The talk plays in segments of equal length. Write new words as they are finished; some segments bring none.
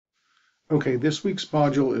Okay, this week's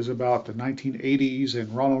module is about the 1980s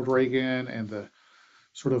and Ronald Reagan and the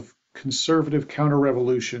sort of conservative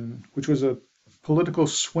counter-revolution, which was a political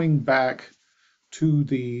swing back to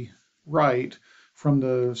the right from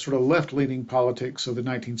the sort of left-leaning politics of the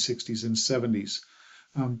 1960s and 70s.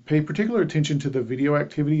 Pay particular attention to the video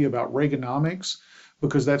activity about Reaganomics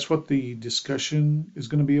because that's what the discussion is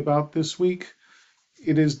going to be about this week.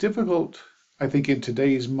 It is difficult, I think, in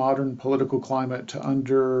today's modern political climate to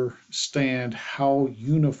understand how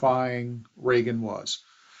unifying Reagan was.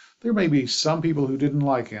 There may be some people who didn't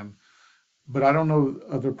like him, but I don't know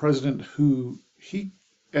of a president who he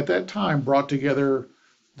at that time brought together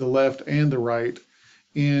the left and the right,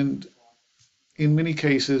 and in many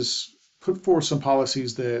cases put forth some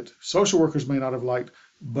policies that social workers may not have liked,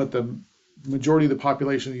 but the majority of the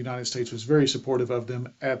population of the United States was very supportive of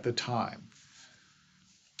them at the time.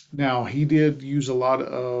 Now, he did use a lot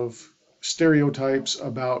of stereotypes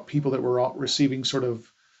about people that were receiving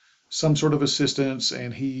some sort of assistance,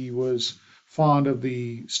 and he was fond of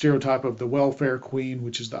the stereotype of the welfare queen,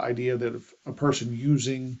 which is the idea that if a person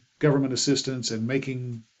using government assistance and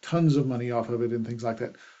making tons of money off of it and things like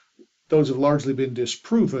that, those have largely been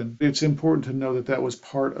disproven. It's important to know that that was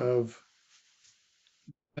part of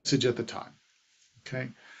the message at the time. Okay.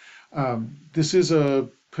 This is a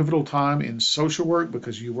pivotal time in social work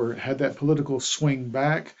because you had that political swing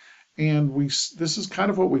back, and this is kind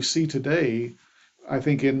of what we see today, I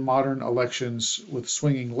think, in modern elections with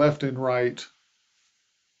swinging left and right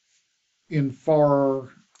in far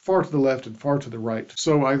to the left and far to the right.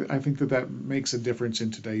 So I think that makes a difference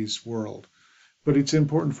in today's world. But it's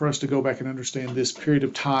important for us to go back and understand this period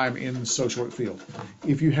of time in the social work field.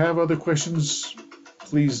 If you have other questions,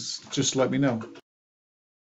 please just let me know.